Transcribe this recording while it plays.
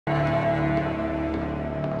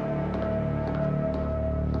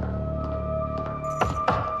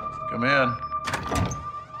Come in.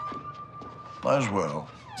 Laswell.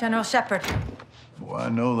 General Shepard. Oh, I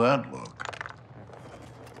know that look.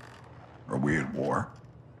 Are we at war?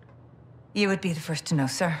 You would be the first to know,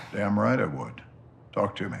 sir. Damn right I would.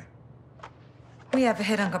 Talk to me. We have a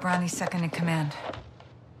hit on Ghabrani's second in command.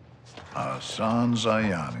 Hassan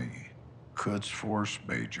Zayani, Quds Force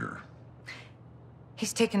Major.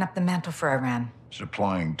 He's taken up the mantle for Iran.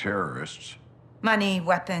 Supplying terrorists. Money,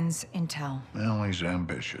 weapons, intel. Well, he's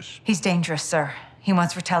ambitious. He's dangerous, sir. He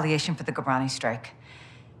wants retaliation for the Ghabrani strike.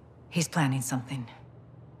 He's planning something.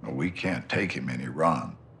 Well, we can't take him in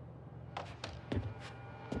Iran.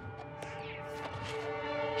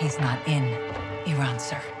 He's not in Iran,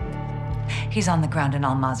 sir. He's on the ground in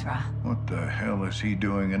Al-Mazrah. What the hell is he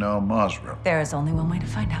doing in Al-Mazrah? There is only one way to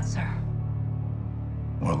find out, sir.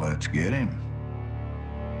 Well, let's get him.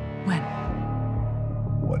 When?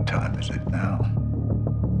 What time is it now?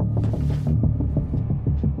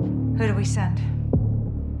 Who do we send?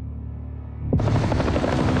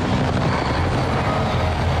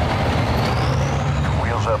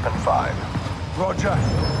 Wheels up in 5. Roger.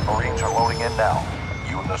 Marines are loading in now.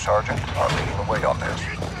 You and the sergeant are leading the way on this.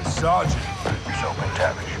 Sergeant. So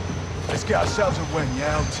McTavish. Let's get ourselves a win,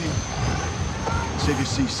 yeah, old team? Save your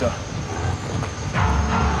seat, sir.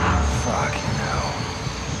 Fucking hell.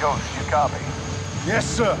 Ghost, you copy? Yes,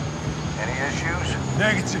 sir. Any issues?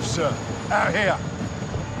 Negative, sir. Out here.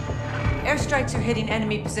 Airstrikes are hitting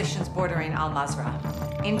enemy positions bordering Al-Mazrah.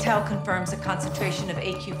 Intel confirms a concentration of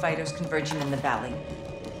AQ fighters converging in the valley.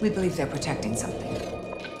 We believe they're protecting something.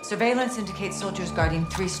 Surveillance indicates soldiers guarding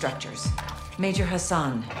 3 structures. Major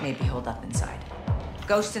Hassan may be holed up inside.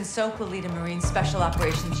 Ghost and Soap will lead a Marine Special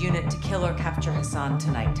Operations unit to kill or capture Hassan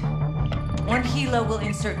tonight. 1 helo will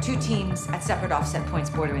insert 2 teams at separate offset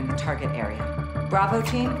points bordering the target area. Bravo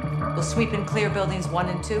team will sweep and clear buildings 1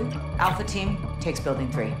 and 2. Alpha team takes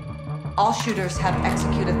building 3. All shooters have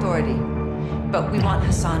execute authority, but we want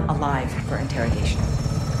Hassan alive for interrogation.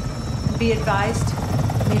 Be advised,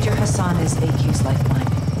 Major Hassan is AQ's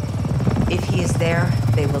lifeline. If he is there,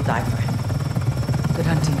 they will die for him. Good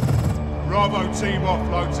hunting. Bravo team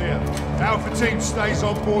offloads here. Alpha team stays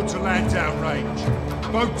on board to land downrange.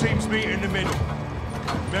 Both teams meet in the middle.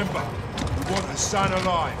 Remember, we want Hassan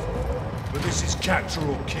alive, but this is capture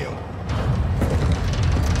or kill.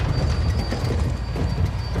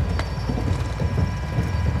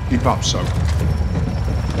 Keep up, Soap.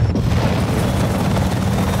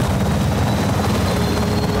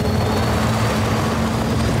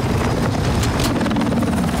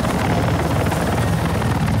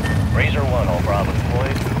 Razor 1, all Bravo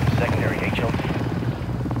deployed. Secondary HLT.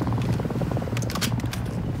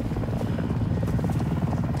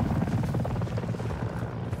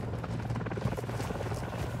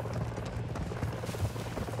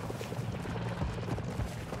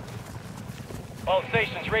 All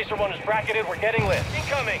stations, Racer 1 is bracketed. We're getting lit.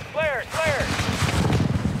 Incoming! Flares! Flares!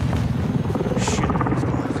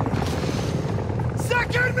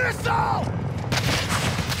 Second missile!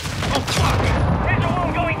 Oh, fuck! Racer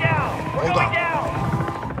 1 going down! We're going down!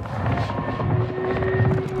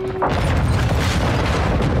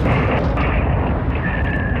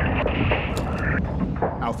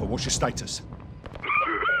 Alpha, what's your status?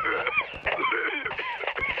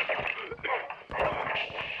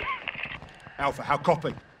 Alpha, how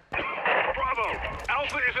copy? Bravo!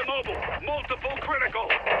 Alpha is immobile. Multiple critical.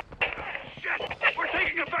 Shit! We're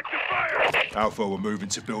taking effective fire! Alpha, we're moving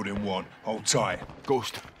to building 1. Hold tight.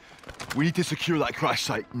 Ghost, we need to secure that crash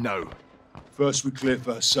site now. First we clear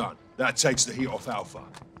for Hassan. That takes the heat off Alpha.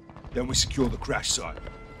 Then we secure the crash site.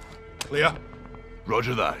 Clear?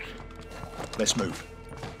 Roger that. Let's move.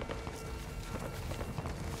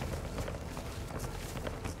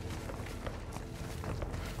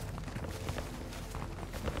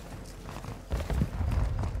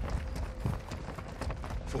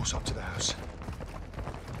 Force up to the house.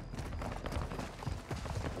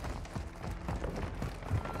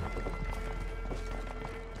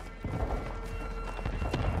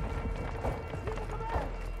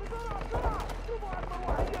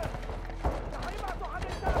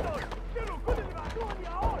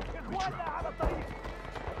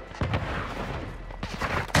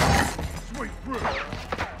 Sweet through.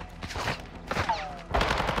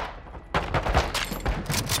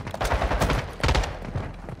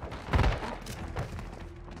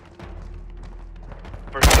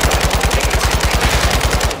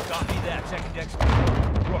 Copy that. Second deck's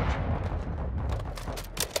Roger.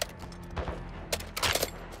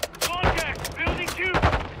 Contact! Building 2!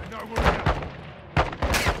 They know we're here.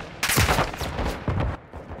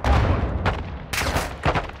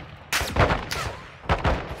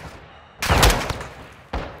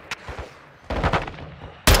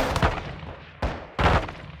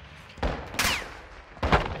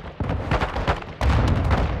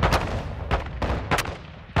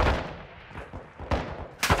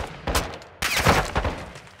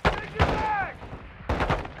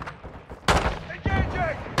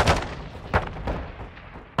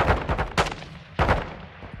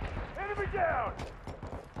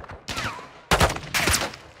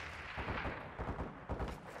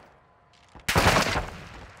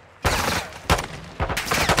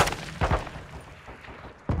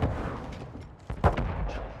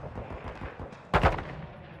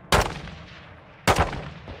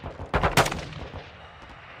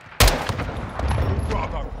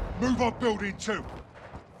 Move on building 2.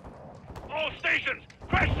 All stations!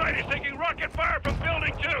 Crash site is taking rocket fire from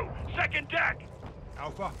building 2! Second deck!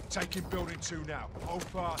 Alpha, taking building 2 now. Hold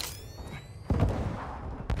fast.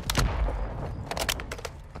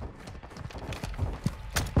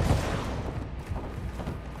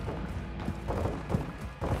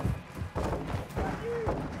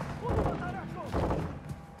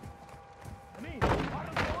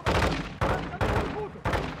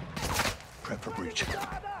 Prep for breach.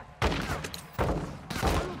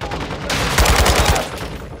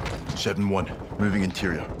 7-1, moving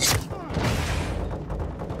interior.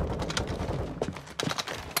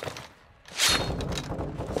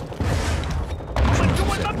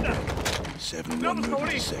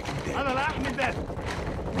 moving second deck. هذا لا أحمل ذات.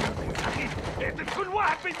 أخي اقتل كل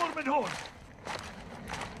واحد بيمر من هون.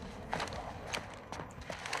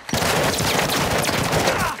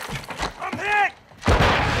 I'm hit!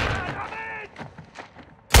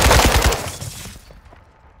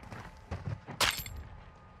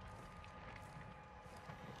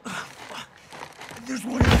 There's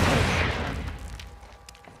one in the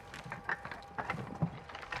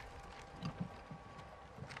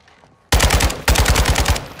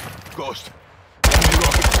Ghost. Enemy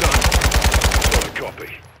rocket's done. Got a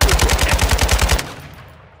copy. The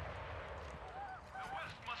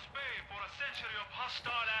West must pay for a century of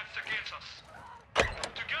hostile acts against us.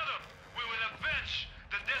 Together, we will avenge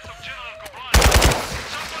the death of General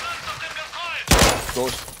MkhM.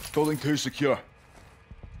 Ghost, building 2 secure.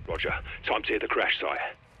 Roger. Time to hit the crash site.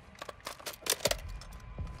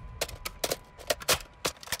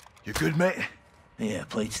 You good, mate? Yeah,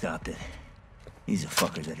 plate stopped it. These are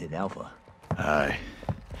fuckers that hit Alpha. Aye.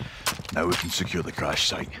 Now we can secure the crash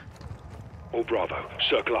site. All Bravo,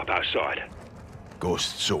 circle up outside.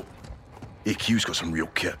 Ghost, Soap. AQ's got some real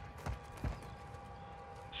kit.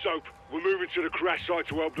 Soap, we're moving to the crash site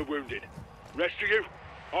to help the wounded. Rest of you,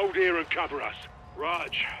 hold here and cover us.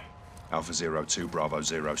 Raj. Alpha 02, Bravo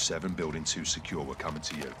 07, building 2 secure. We're coming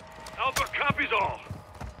to you. Alpha copies all.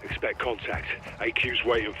 Expect contact. AQ's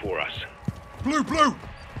waiting for us. Blue!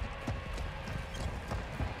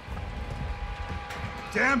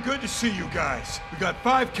 Damn good to see you guys. We got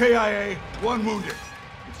 5 KIA, 1 wounded.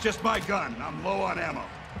 It's just my gun, and I'm low on ammo.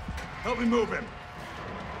 Help me move him.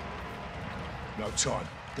 No time.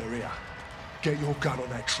 They're here. Get your gun on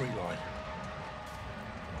that tree line.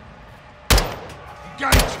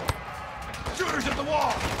 Engage! Shooters at the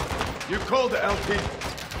wall! You called it, LP.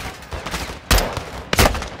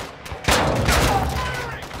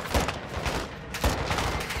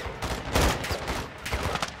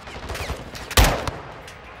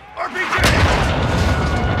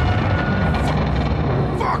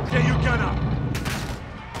 Get your gun up!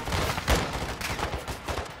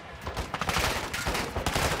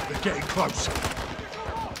 They're getting close.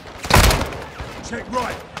 Check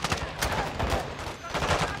right.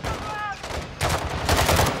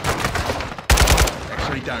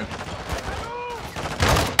 X-ray down.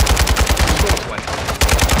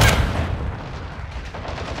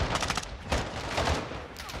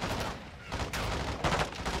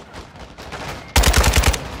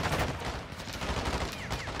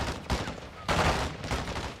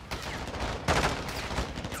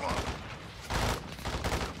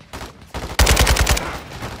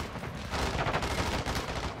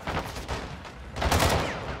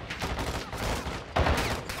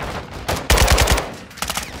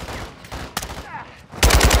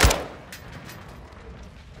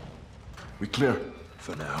 We clear?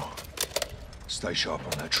 For now. Stay sharp on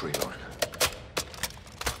that tree line.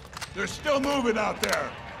 They're still moving out there.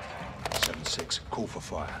 7-6, call for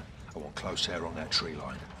fire. I want close air on that tree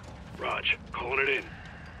line. Raj, calling it in.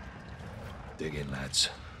 Dig in, lads.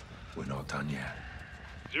 We're not done yet.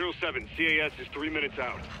 07, CAS is 3 minutes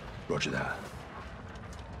out. Roger that.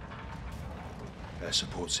 Air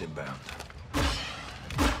support's inbound.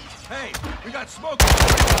 Hey, we got smoke!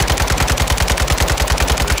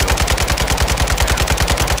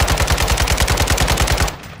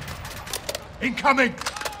 Incoming!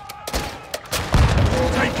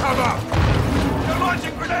 Take cover! They're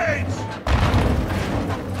launching grenades!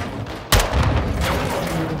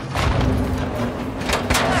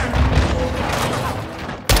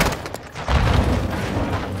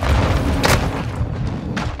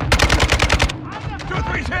 Two,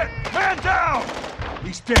 three's hit! Man down!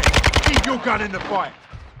 He's dead. Keep your gun in the fight.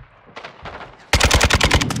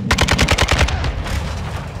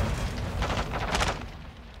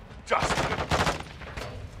 Just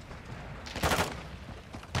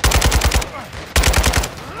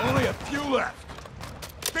only a few left.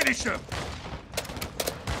 Finish him.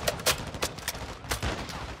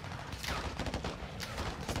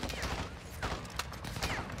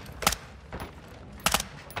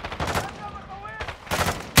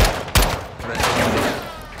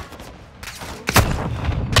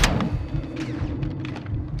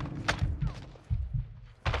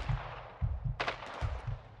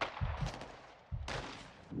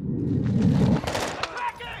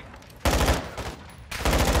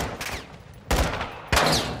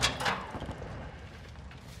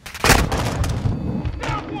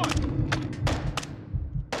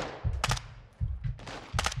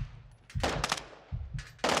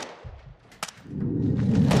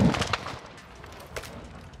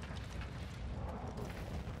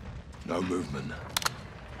 No movement.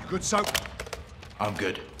 You good, Soap? I'm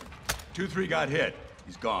good. 2-3 got hit.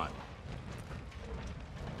 He's gone.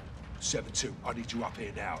 7-2, I need you up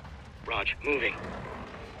here now. Raj, moving.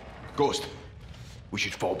 Ghost, we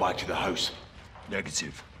should fall back to the house.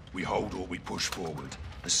 Negative. We hold or we push forward.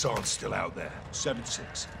 Hassan's still out there.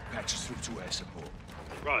 7-6, patch us through to air support.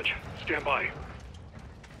 Raj, stand by.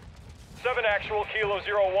 7 actual, Kilo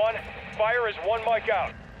 01. Fire is 1 mic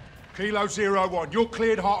out. Kilo 01, you're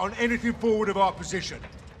cleared hot on anything forward of our position.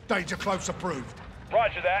 Danger close approved.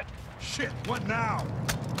 Roger that. Shit, what now?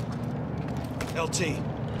 LT,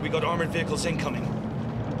 we got armored vehicles incoming.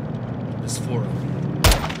 There's 4 of them.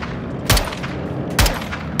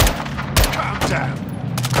 Calm down.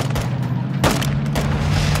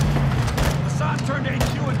 Hassan turned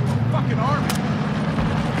HQ into a fucking army.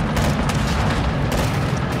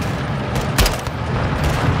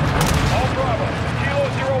 All Bravo. Kilo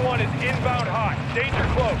 01 is inbound hot. Danger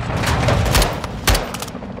close.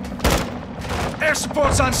 Air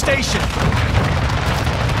support's on station!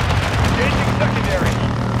 Engaging secondary.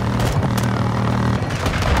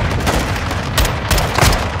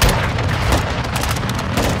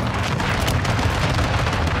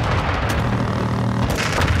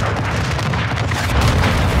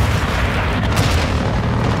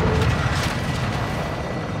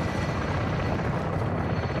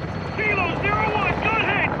 Kilo 01, good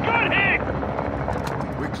hit! Good hit!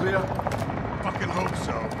 We clear? Fucking hope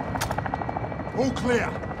so. All clear.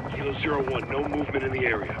 Kilo 01, no movement in the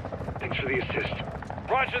area. Thanks for the assist.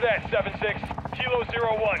 Roger that, 7-6. Kilo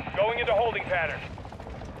 01, going into holding pattern.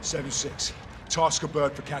 7-6, task a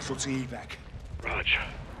bird for casualty evac. Raj.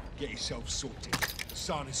 Get yourself sorted.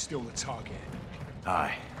 Hassan is still the target.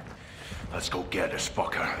 Aye. Let's go get this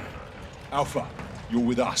fucker. Alpha, you're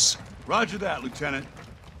with us. Roger that, Lieutenant.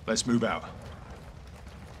 Let's move out.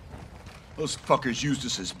 Those fuckers used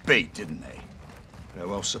us as bait, didn't they? They're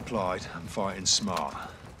well supplied and fighting smart.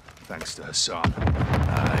 Thanks to Hassan.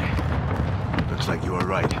 Aye. Looks like you were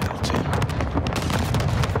right, LT.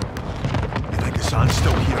 You think Hassan's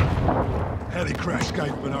still here? Heli crash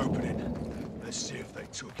gave them an opening. Let's see if they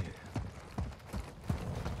took it.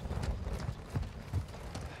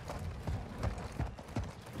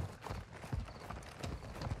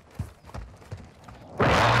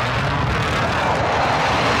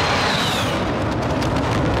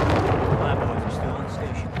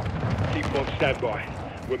 Standby.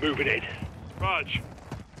 We're moving in. Raj.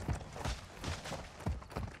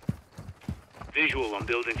 Visual on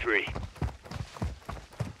building 3.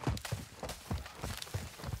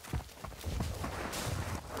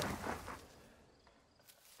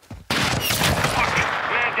 Fuck!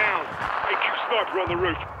 Man down! AQ sniper on the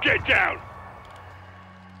roof. Get down!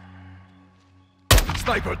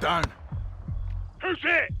 Sniper down. Who's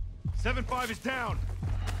hit? 7-5 is down.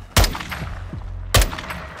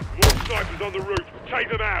 More snipers on the roof. Take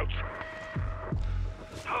them out.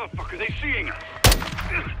 How the fuck are they seeing us?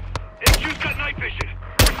 AQ's got night vision.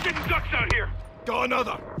 We're sitting ducks out here. Got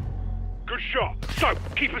another. Good shot. So,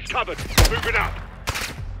 keep us covered. Moving up.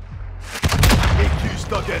 AQ's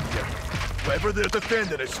stuck in here. Whatever they're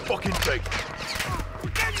defending is fucking big.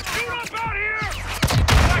 We're getting shoot up out here!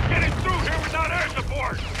 We're not getting through here without air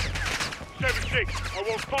support. 7-6, I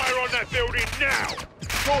want fire on that building now.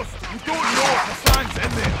 Ghost, you don't know if Hassan's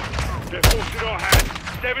in there. They're forcing our hand.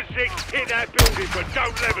 7-6, hit that building, but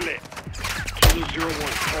don't level it. Kilo 01,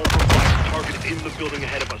 all provides target in the building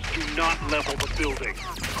ahead of us. Do not level the building.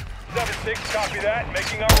 7-6, copy that.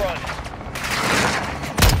 Making our run.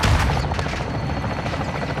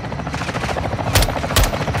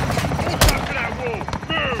 Move up to that wall.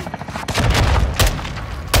 Move!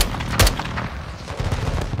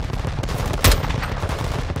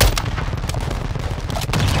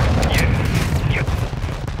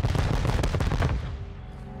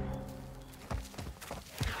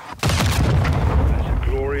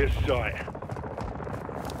 Sight.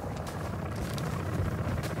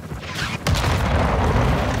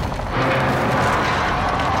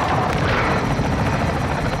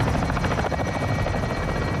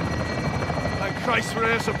 Thank Christ for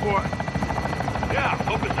air support. Yeah,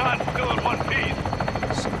 hope Hassan's still in one piece.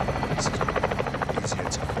 Easier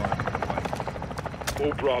to find.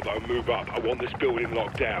 All Bravo, move up. I want this building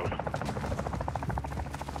locked down.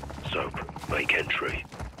 Soap, make entry.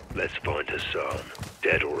 Let's find Hassan.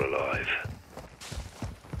 Dead or alive.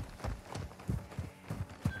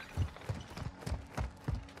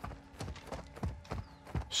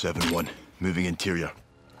 Seven 1, moving interior.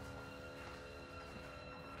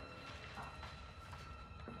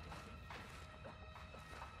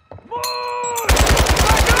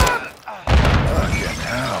 Fucking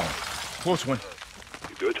hell. Close one.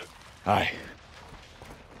 You good? Aye.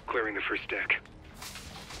 Clearing the first deck.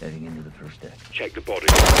 Heading into the first deck. Check the body.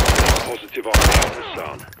 Positive on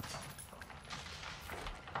Hassan.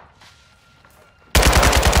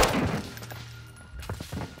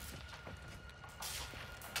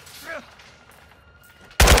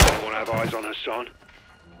 Anyone have eyes on Hassan?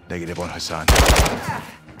 Negative on Hassan.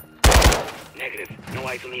 Negative. No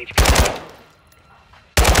eyes on the HQ.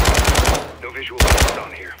 No visual on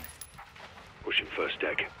Hassan here. Pushing first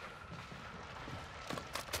deck.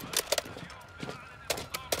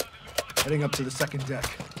 Heading up to the second deck.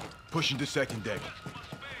 Pushing to second deck.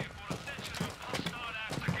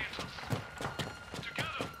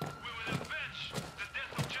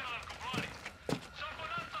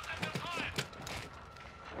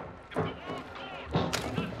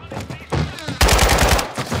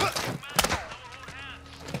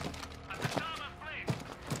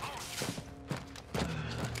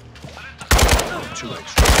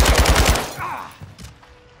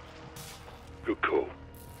 Good call.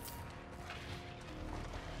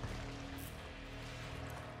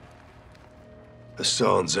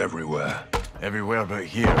 Hassan's everywhere. Everywhere but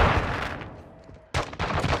here.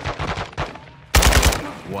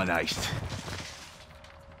 One iced.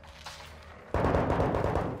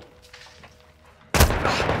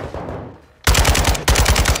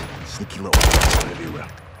 Sneaky little bastard everywhere.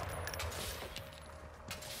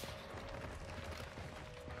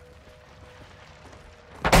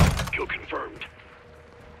 Kill confirmed.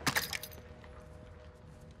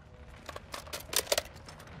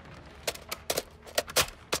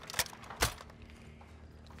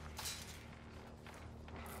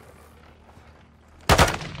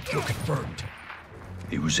 Kill confirmed.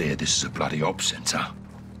 He was here. This is a bloody op center.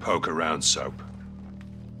 Poke around, Soap.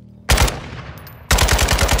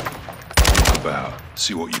 Look about.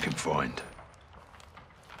 See what you can find.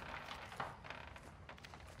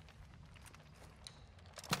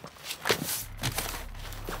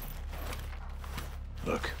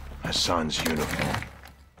 Look, Hassan's uniform.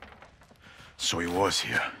 So he was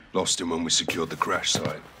here. Lost him when we secured the crash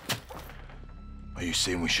site. Are you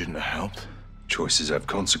saying we shouldn't have helped? Choices have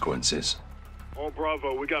consequences. All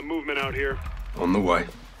Bravo, we got movement out here. On the way.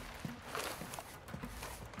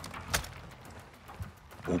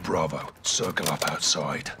 All Bravo, circle up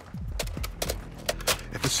outside.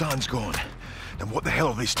 If Hassan's gone, then what the hell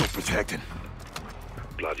are they still protecting?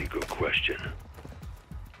 Bloody good question.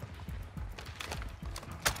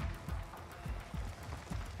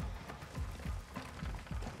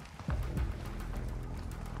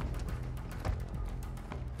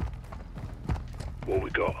 What we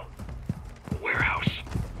got? A warehouse.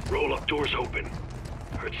 Roll-up doors open.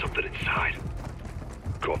 Heard something inside.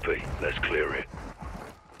 Copy. Let's clear it.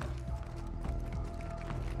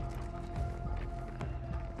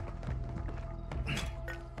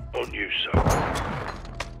 On you, sir.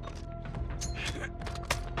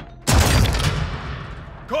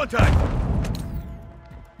 Contact!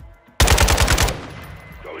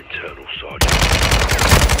 Go internal, Sergeant.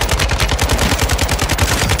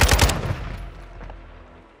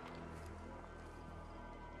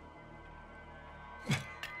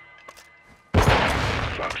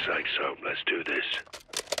 Fuck's sake, Soap, let's do this.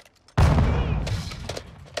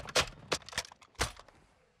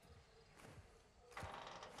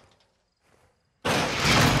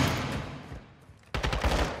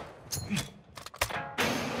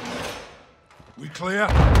 We clear?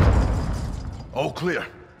 All clear.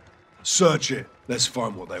 Search it. Let's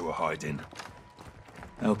find what they were hiding.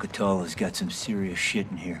 Al-Qatala's got some serious shit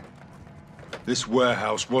in here. This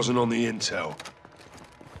warehouse wasn't on the intel.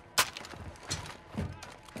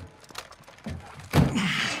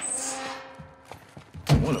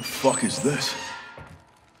 What the fuck is this?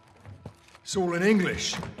 It's all in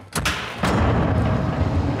English.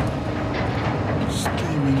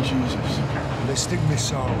 Steaming Jesus. Ballistic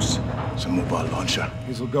missiles. It's a mobile launcher.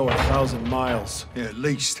 This'll go 1,000 miles. Yeah, at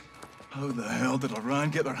least. How the hell did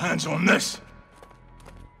Iran get their hands on this?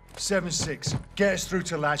 7-6. Get us through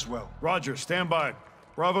to Laswell. Roger, stand by.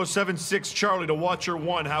 Bravo 7-6 Charlie to Watcher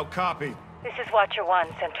 1. How copy? This is Watcher 1.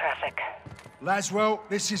 Send traffic. Laswell,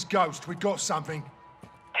 this is Ghost. We got something.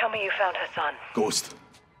 Tell me you found Hassan. Ghost.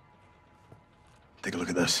 Take a look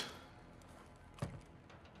at this.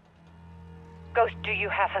 Ghost, do you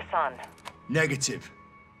have Hassan? Negative.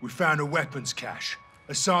 We found a weapons cache.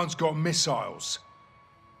 Hassan's got missiles.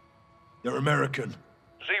 They're American.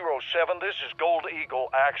 07, this is Gold Eagle.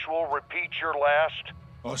 Actual, repeat your last.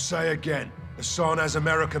 I'll say again. Hassan has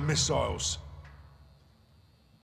American missiles.